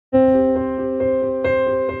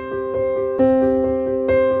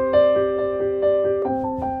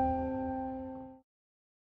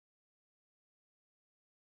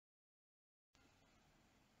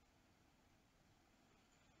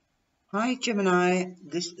Hi Gemini,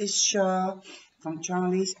 this is Shah from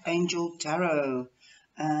Charlie's Angel Tarot,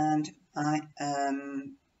 and I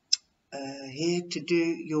am here to do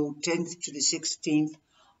your 10th to the 16th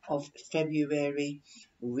of February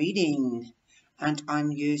reading, and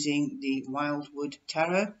I'm using the Wildwood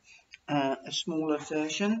Tarot, a smaller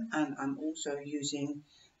version, and I'm also using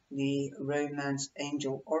the Romance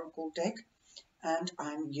Angel Oracle deck, and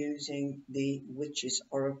I'm using the Witch's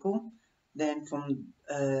Oracle. Then from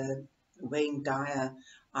Wayne Dyer,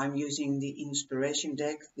 I'm using the Inspiration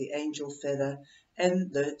deck, the Angel Feather,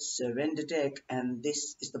 and the Surrender deck. And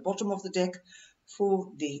this is the bottom of the deck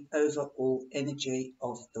for the overall energy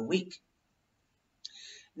of the week.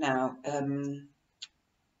 Now,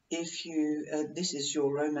 if you this is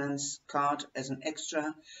your romance card as an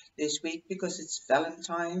extra this week because it's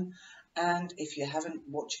Valentine, and if you haven't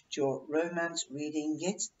watched your romance reading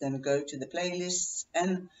yet, then go to the playlists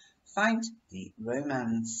and find the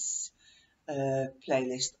romance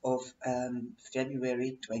playlist of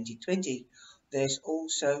February 2020. There's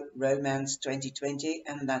also Romance 2020,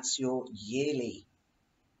 and that's your yearly.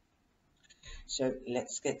 So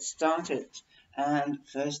let's get started. And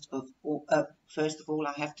first of all,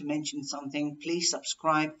 I have to mention something. Please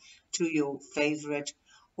subscribe to your favorite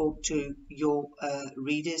or to your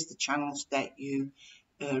readers, the channels that you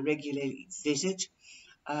regularly visit,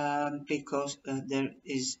 because there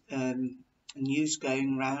is news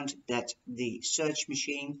going around that the search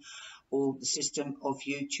machine or the system of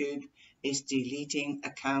YouTube is deleting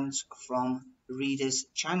accounts from readers'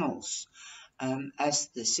 channels, as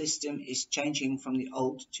the system is changing from the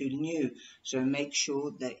old to the new. So make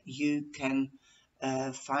sure that you can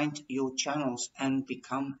find your channels and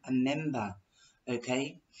become a member,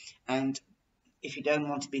 okay? And if you don't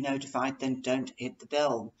want to be notified, then don't hit the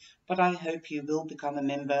bell. But I hope you will become a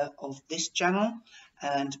member of this channel,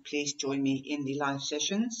 and please join me in the live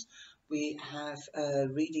sessions. We have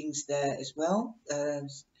readings there as well,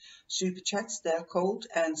 super chats they're called,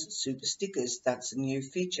 and super stickers. That's a new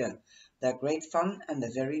feature. They're great fun and they're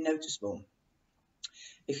very noticeable.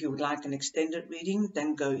 If you would like an extended reading,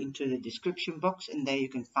 then go into the description box and there you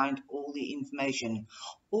can find all the information.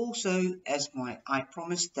 Also, as I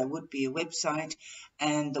promised, there would be a website,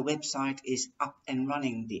 and the website is up and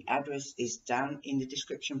running. The address is down in the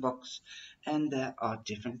description box, and there are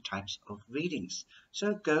different types of readings.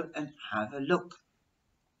 So go and have a look.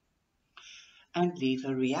 And leave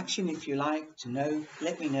a reaction if you like to know.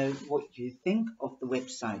 Let me know what you think of the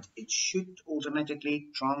website. It should automatically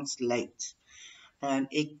translate. Er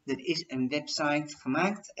is een website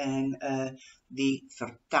gemaakt en die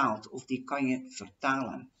vertaalt, of die kan je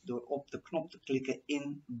vertalen door op de knop te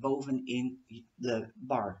klikken bovenin de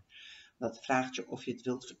bar. Dat vraagt je of je het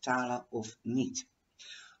wilt vertalen of niet.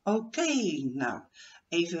 Oké, nou,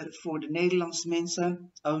 even voor de Nederlandse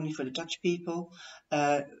mensen, only for the Dutch people.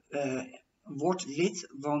 Word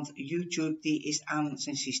lid, want YouTube die is aan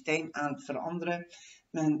zijn systeem aan het veranderen.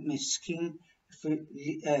 Misschien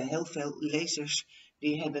heel veel lezers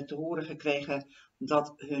die hebben te horen gekregen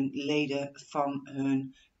dat hun leden van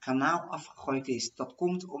hun kanaal afgegooid is. Dat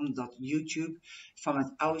komt omdat YouTube van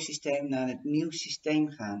het oude systeem naar het nieuwe systeem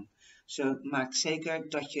gaat. Zo maak zeker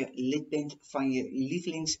dat je lid bent van je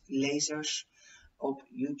lievelingslezers op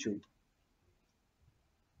YouTube.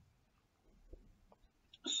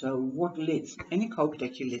 Zo word lid. En ik hoop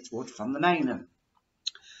dat je lid wordt van de mijne.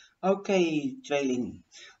 Okay, tweeling.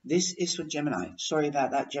 This is for Gemini. Sorry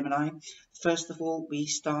about that, Gemini. First of all, we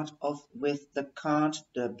start off with the card,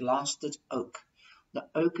 the Blasted Oak. The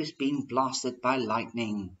oak is being blasted by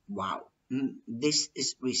lightning. Wow. This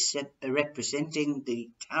is representing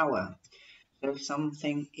the Tower. So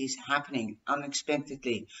something is happening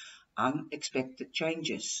unexpectedly. Unexpected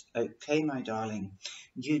changes. Okay, my darling.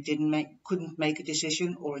 You couldn't make a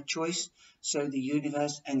decision or a choice, so the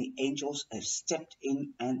universe and the angels have stepped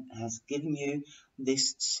in and has given you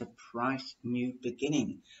this surprise new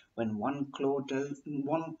beginning. When one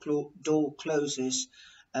door closes,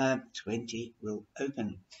 20 will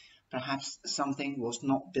open. Perhaps something was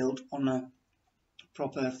not built on a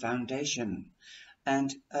proper foundation.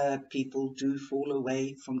 And people do fall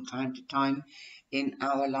away from time to time in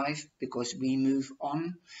our life because we move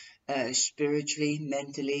on spiritually,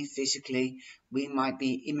 mentally, physically. We might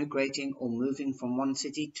be immigrating or moving from one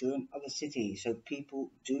city to another city, so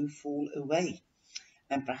people do fall away.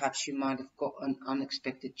 And perhaps you might have got an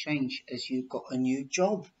unexpected change as you got a new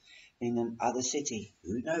job in another city.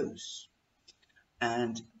 Who knows?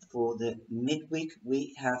 And for the midweek,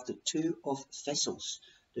 we have the Two of Vessels,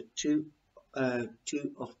 the Two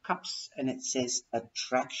of Cups, and it says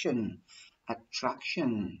attraction.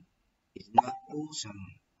 Attraction. Isn't that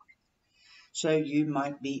awesome? So you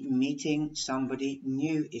might be meeting somebody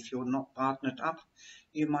new if you're not partnered up.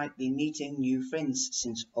 You might be meeting new friends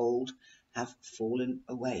since old have fallen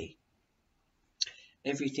away.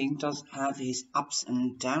 Everything does have its ups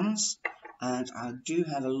and downs, and I do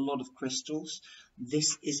have a lot of crystals.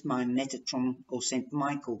 This is my Metatron or St.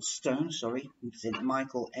 Michael stone, sorry, St.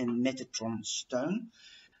 Michael and Metatron stone,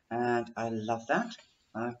 and I love that.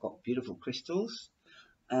 I've got beautiful crystals,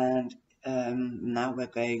 and now we're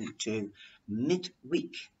going to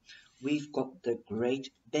midweek. We've got the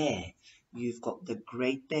Great Bear. You've got the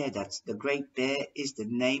Great Bear. That's the Great Bear is the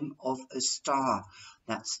name of a star.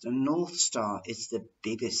 That's the North Star. It's the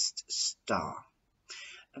biggest star.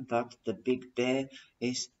 But the Big Bear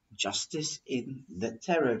is justice in the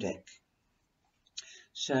tarot deck.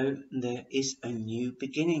 So there is a new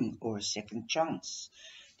beginning or a second chance.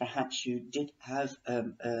 Perhaps you did have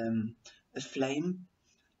a flame,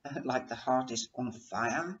 like the heart is on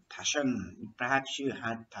fire, passion. Perhaps you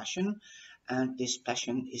had passion, and this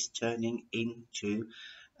passion is turning into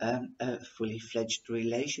a fully fledged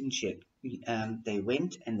relationship. They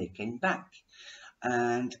went and they came back,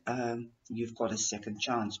 and you've got a second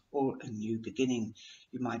chance or a new beginning.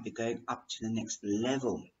 You might be going up to the next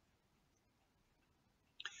level.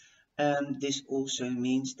 This also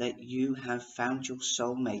means that you have found your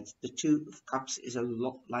soulmate. The Two of Cups is a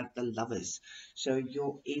lot like the Lovers. So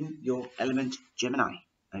you're in your element, Gemini.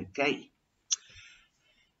 Okay.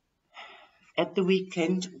 At the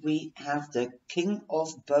weekend, we have the King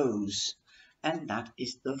of Bows, and that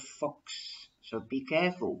is the Fox. So be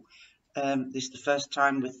careful. This is the first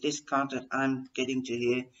time with this card that I'm getting to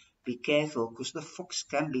hear. Be careful, because the Fox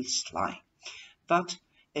can be sly. But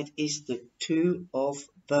it is the Two of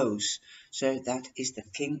Bows, so that is the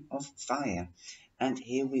King of Fire. And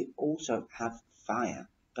here we also have fire,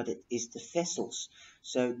 but it is the vessels,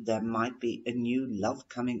 so there might be a new love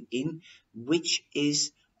coming in, which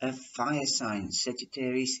is a fire sign: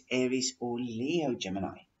 Sagittarius, Aries, or Leo,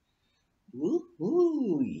 Gemini.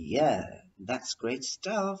 Woohoo! Yeah, that's great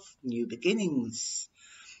stuff. New beginnings.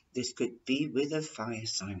 This could be with a fire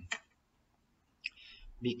sign.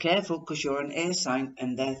 Be careful, because you're an air sign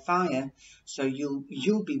and they're fire, so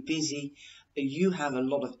you'll be busy. You have a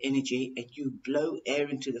lot of energy and you blow air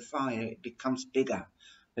into the fire, it becomes bigger.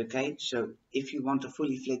 Okay, so if you want a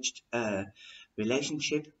fully fledged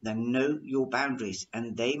relationship, then know your boundaries,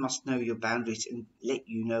 and they must know your boundaries and let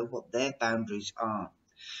you know what their boundaries are.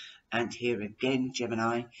 And here again,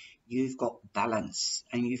 Gemini, you've got balance,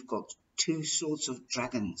 and you've got two sorts of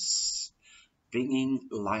dragons bringing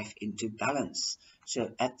life into balance.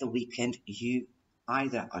 So at the weekend, you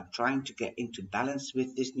either are trying to get into balance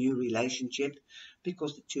with this new relationship,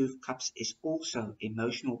 because the Two of Cups is also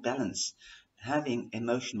emotional balance. Having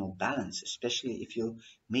emotional balance, especially if you're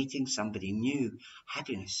meeting somebody new,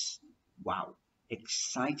 happiness. Wow,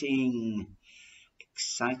 exciting,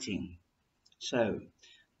 exciting. So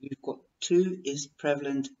you've got 2 is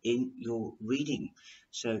prevalent in your reading,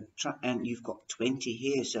 so and you've got 20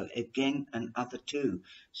 here, so again another 2,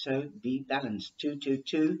 so be balanced. 2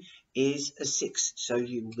 is a 6, so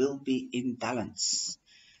you will be in balance.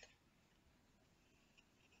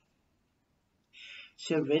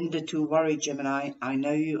 Surrender to worry, Gemini. I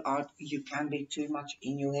know you can be too much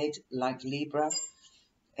in your head, like Libra.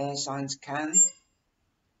 Air signs can,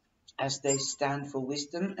 as they stand for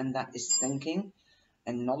wisdom, and that is thinking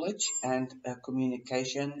and knowledge and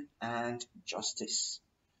communication and justice.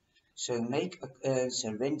 So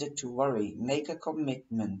surrender to worry. Make a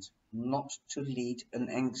commitment not to lead an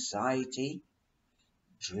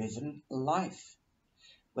anxiety-driven life.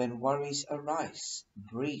 When worries arise,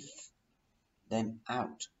 breathe them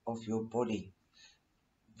out of your body.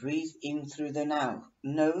 Breathe in through the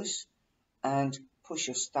nose and push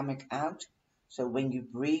your stomach out. So when you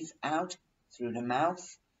breathe out through the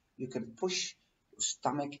mouth, you can push your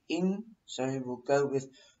stomach in. So it will go with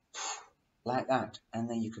like that, and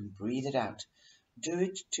then you can breathe it out. Do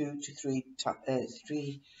it 2 to 3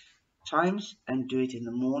 times, and do it in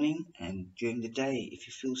the morning and during the day. If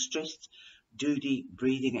you feel stressed, do the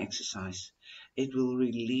breathing exercise. It will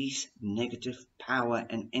release negative power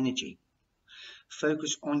and energy.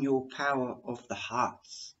 Focus on your power of the heart.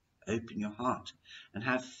 Open your heart and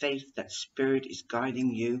have faith that Spirit is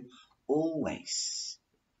guiding you always.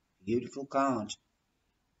 Beautiful card.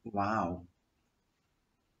 Wow.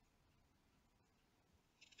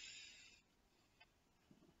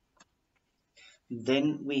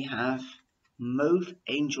 Then we have Mauve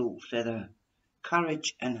Angel Feather,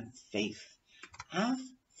 courage and faith. Have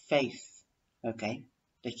faith, okay,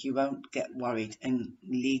 that you won't get worried and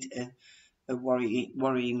lead a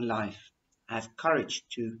worrying life. Have courage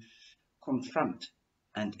to confront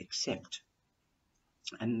and accept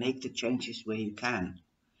and make the changes where you can.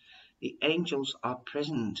 The angels are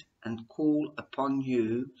present and call upon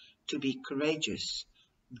you to be courageous.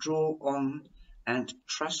 Draw on and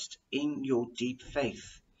trust in your deep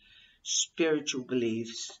faith, spiritual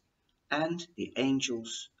beliefs, and the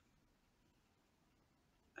angels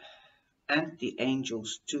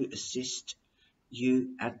to assist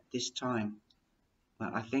you at this time.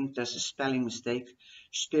 Well, I think there's a spelling mistake.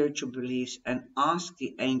 Spiritual beliefs, and ask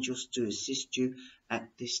the angels to assist you at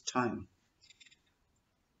this time.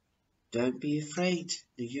 Don't be afraid.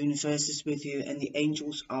 The universe is with you and the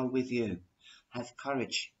angels are with you. Have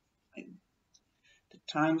courage. The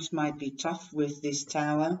times might be tough with this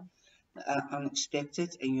tower,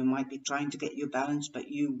 unexpected, and you might be trying to get your balance, but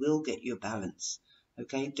you will get your balance.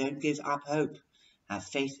 Okay, don't give up hope. Have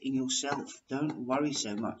faith in yourself. Don't worry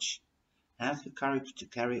so much. Have the courage to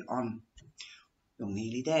carry on. You're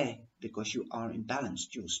nearly there because you are in balance.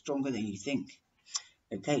 You're stronger than you think.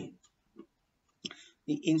 Okay,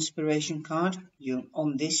 the inspiration card.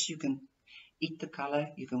 On this, you can eat the color,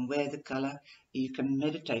 you can wear the color, you can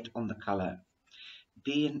meditate on the color.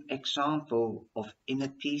 Be an example of inner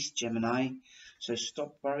peace, Gemini. So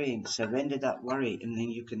stop worrying, surrender that worry, and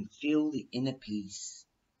then you can feel the inner peace.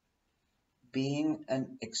 Being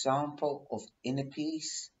an example of inner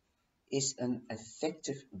peace is an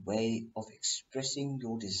effective way of expressing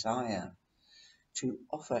your desire to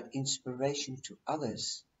offer inspiration to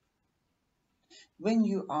others. When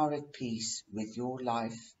you are at peace with your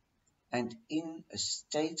life and in a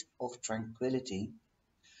state of tranquility,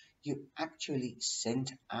 you actually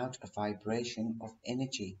send out a vibration of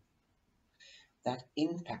energy that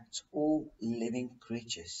impacts all living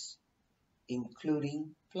creatures,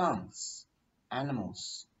 including plants,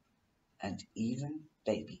 animals, and even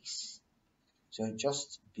babies. So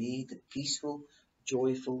just be the peaceful,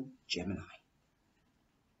 joyful Gemini.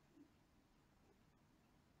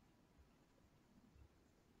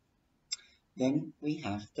 Then we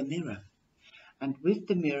have the mirror. And with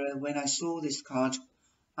the mirror, when I saw this card,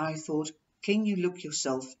 I thought, can you look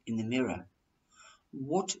yourself in the mirror?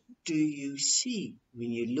 What do you see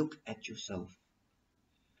when you look at yourself?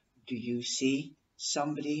 Do you see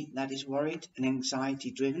somebody that is worried and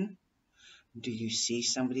anxiety driven? Do you see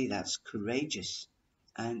somebody that's courageous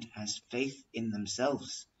and has faith in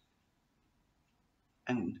themselves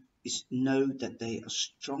and know that they are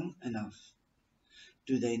strong enough?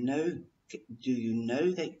 Do you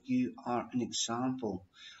know that you are an example,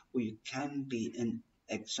 or you can be an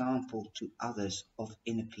example to others of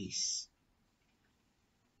inner peace?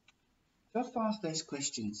 Just ask those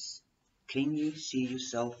questions. Can you see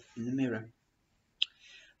yourself in the mirror?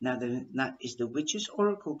 Now that is the Witch's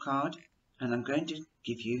Oracle card, and I'm going to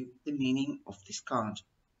give you the meaning of this card.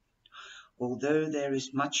 Although there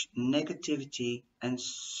is much negativity and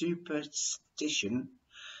superstition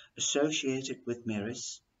associated with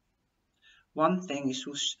mirrors, one thing is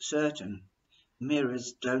for certain: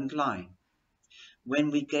 mirrors don't lie.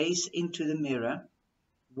 When we gaze into the mirror,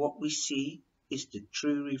 what we see is the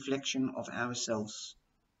true reflection of ourselves,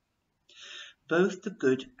 both the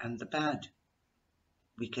good and the bad.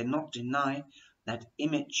 We cannot deny that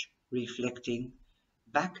image reflecting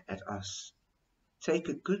back at us. Take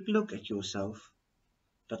a good look at yourself,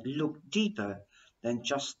 but look deeper than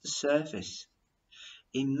just the surface.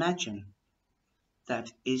 Imagine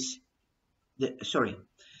that is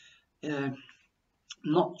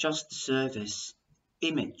not just the surface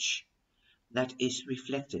image that is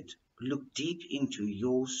reflected. Look deep into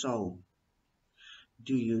your soul.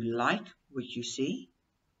 Do you like what you see,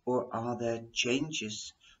 or are there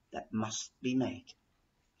changes that must be made?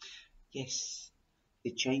 Yes,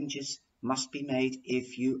 the changes must be made.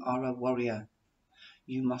 If you are a warrior,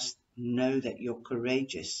 you must know that you're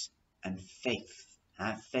courageous and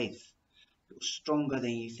have faith. You're stronger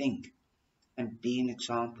than you think, and be an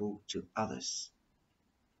example to others.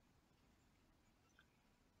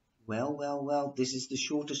 Well, this is the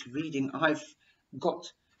shortest reading I've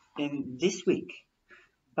got in this week,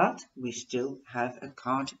 but we still have a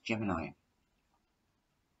card, Gemini.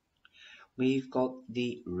 We've got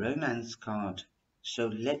the Romance card, so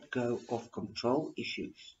let go of control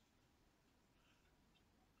issues.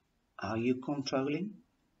 Are you controlling?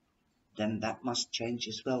 Then that must change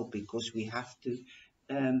as well, because we have to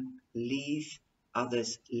leave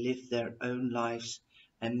others live their own lives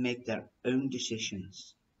and make their own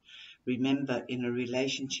decisions. Remember, in a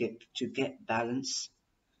relationship, to get balance,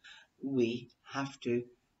 we have to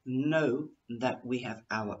know that we have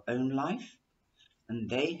our own life and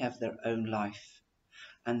they have their own life,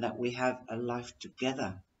 and that we have a life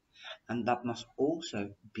together, and that must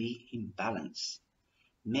also be in balance,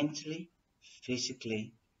 mentally,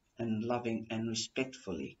 physically, and loving and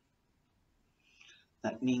respectfully.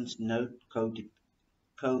 That means no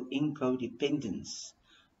incodependence.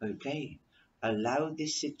 Okay, allow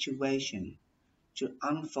this situation to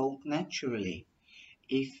unfold naturally.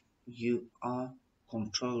 If you are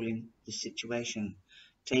controlling the situation,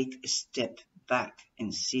 take a step back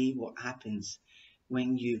and see what happens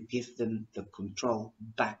when you give them the control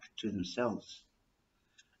back to themselves,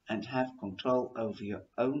 and have control over your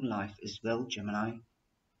own life as well, Gemini.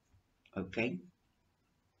 Okay?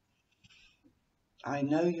 I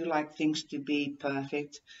know you like things to be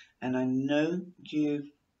perfect, and I know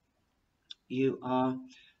you are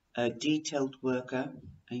a detailed worker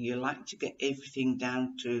and you like to get everything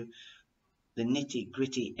down to the nitty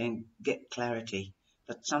gritty and get clarity.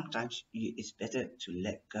 But sometimes it's better to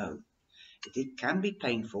let go. It can be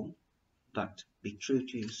painful, but be true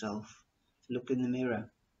to yourself. Look in the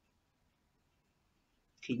mirror.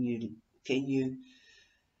 Can you,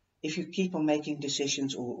 if you keep on making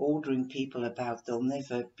decisions or ordering people about, they'll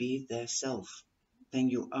never be their self. Then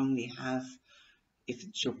you'll only have, if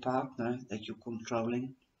it's your partner that you're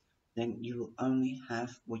controlling, then you will only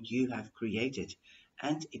have what you have created,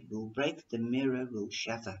 and it will break, the mirror will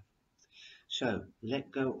shatter. So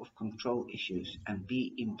let go of control issues and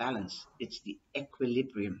be in balance. It's the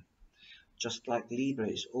equilibrium, just like Libra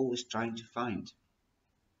is always trying to find.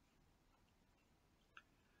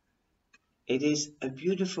 It is a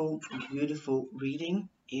beautiful, beautiful reading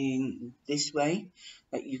in this way,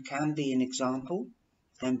 that you can be an example,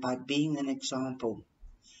 and by being an example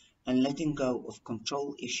and letting go of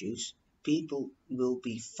control issues, people will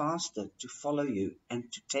be faster to follow you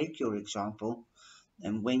and to take your example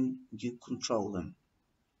than when you control them.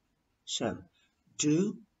 So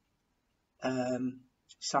do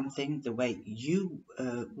something the way you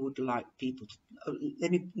would like people to.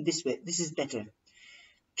 Let me this way. This is better.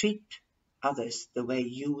 Treat others the way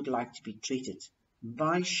you would like to be treated,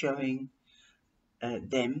 by showing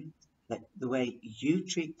them that the way you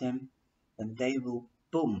treat them, and they will,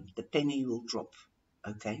 boom, the penny will drop.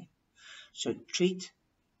 Okay, so treat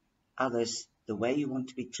others the way you want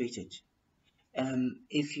to be treated.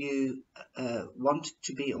 If you want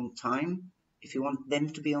to be on time, if you want them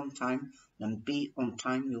to be on time, then be on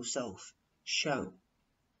time yourself. Show.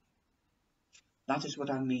 That is what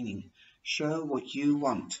I'm meaning. Show what you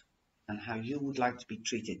want and how you would like to be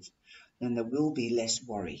treated. Then there will be less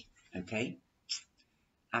worry. Okay?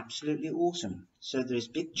 Absolutely awesome. So there's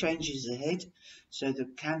big changes ahead. So there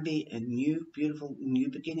can be a new, beautiful new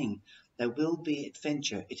beginning. There will be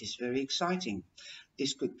adventure. It is very exciting.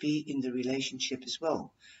 This could be in the relationship as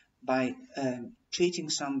well. By treating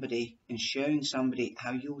somebody and showing somebody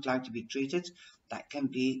how you would like to be treated, that can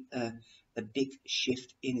be a big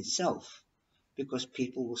shift in itself, because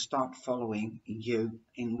people will start following you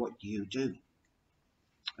in what you do.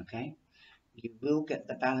 Okay? You will get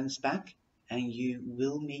the balance back, and you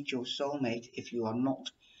will meet your soulmate if you are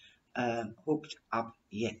not hooked up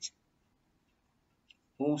yet.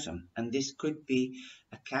 Awesome. And this could be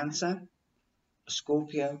a Cancer, a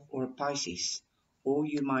Scorpio, or a Pisces, or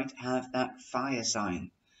you might have that fire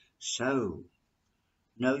sign. So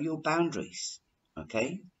know your boundaries,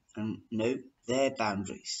 okay, and know their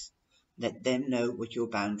boundaries. Let them know what your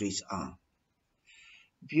boundaries are.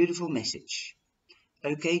 Beautiful message.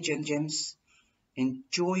 Okay, Gems,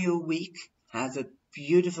 enjoy your week. Have a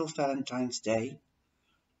beautiful Valentine's Day.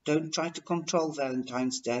 Don't try to control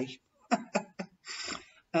Valentine's Day.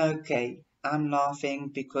 Okay, I'm laughing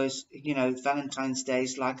because, Valentine's Day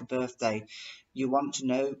is like a birthday. You want to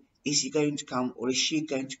know, is he going to come or is she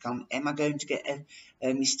going to come? Am I going to get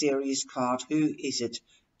a mysterious card? Who is it?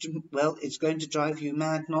 Well, it's going to drive you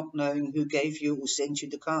mad not knowing who gave you or sent you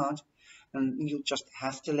the card. And you'll just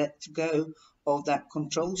have to let go of that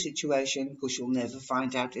control situation, because you'll never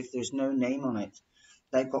find out if there's no name on it.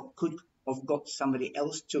 They could have got somebody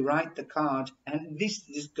else to write the card, and this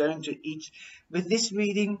is going to eat, with this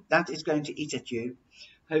reading, that is going to eat at you.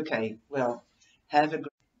 Okay, well, have a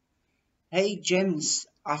great. Hey, Gems,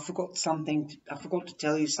 I forgot something. I forgot to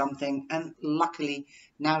tell you something, and luckily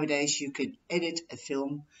nowadays you can edit a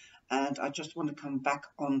film, and I just want to come back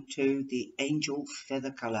onto the angel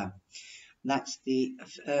feather color. That's the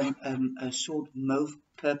a sort of mauve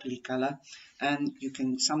purpley color, and you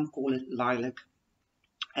can, some call it lilac,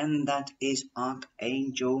 and that is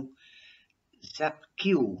Archangel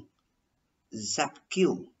Zapkiel.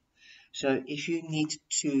 Zapkiel. So if you need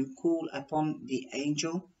to call upon the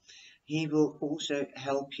angel, he will also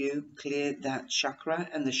help you clear that chakra,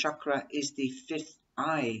 and the chakra is the fifth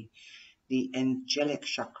eye, the angelic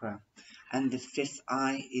chakra, and the fifth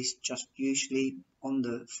eye is just usually on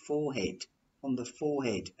the forehead,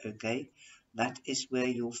 okay? That is where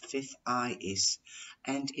your fifth eye is.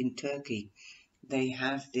 And in Turkey, they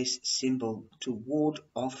have this symbol to ward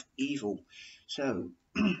off evil. So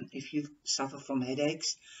if you suffer from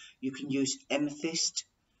headaches, you can use amethyst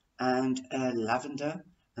and lavender,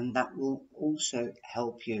 and that will also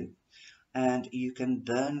help you. And you can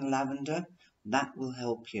burn lavender, that will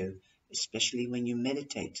help you, especially when you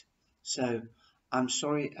meditate. So I'm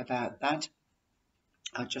sorry about that.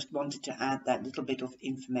 I just wanted to add that little bit of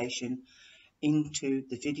information into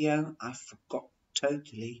the video. I forgot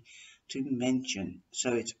totally to mention.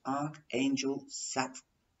 So it's Archangel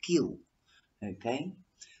Satkiel. Okay.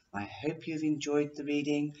 I hope you've enjoyed the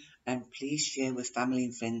reading, and please share with family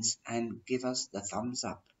and friends and give us the thumbs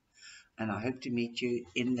up. And I hope to meet you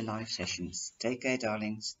in the live sessions. Take care,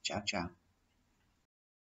 darlings. Ciao, ciao.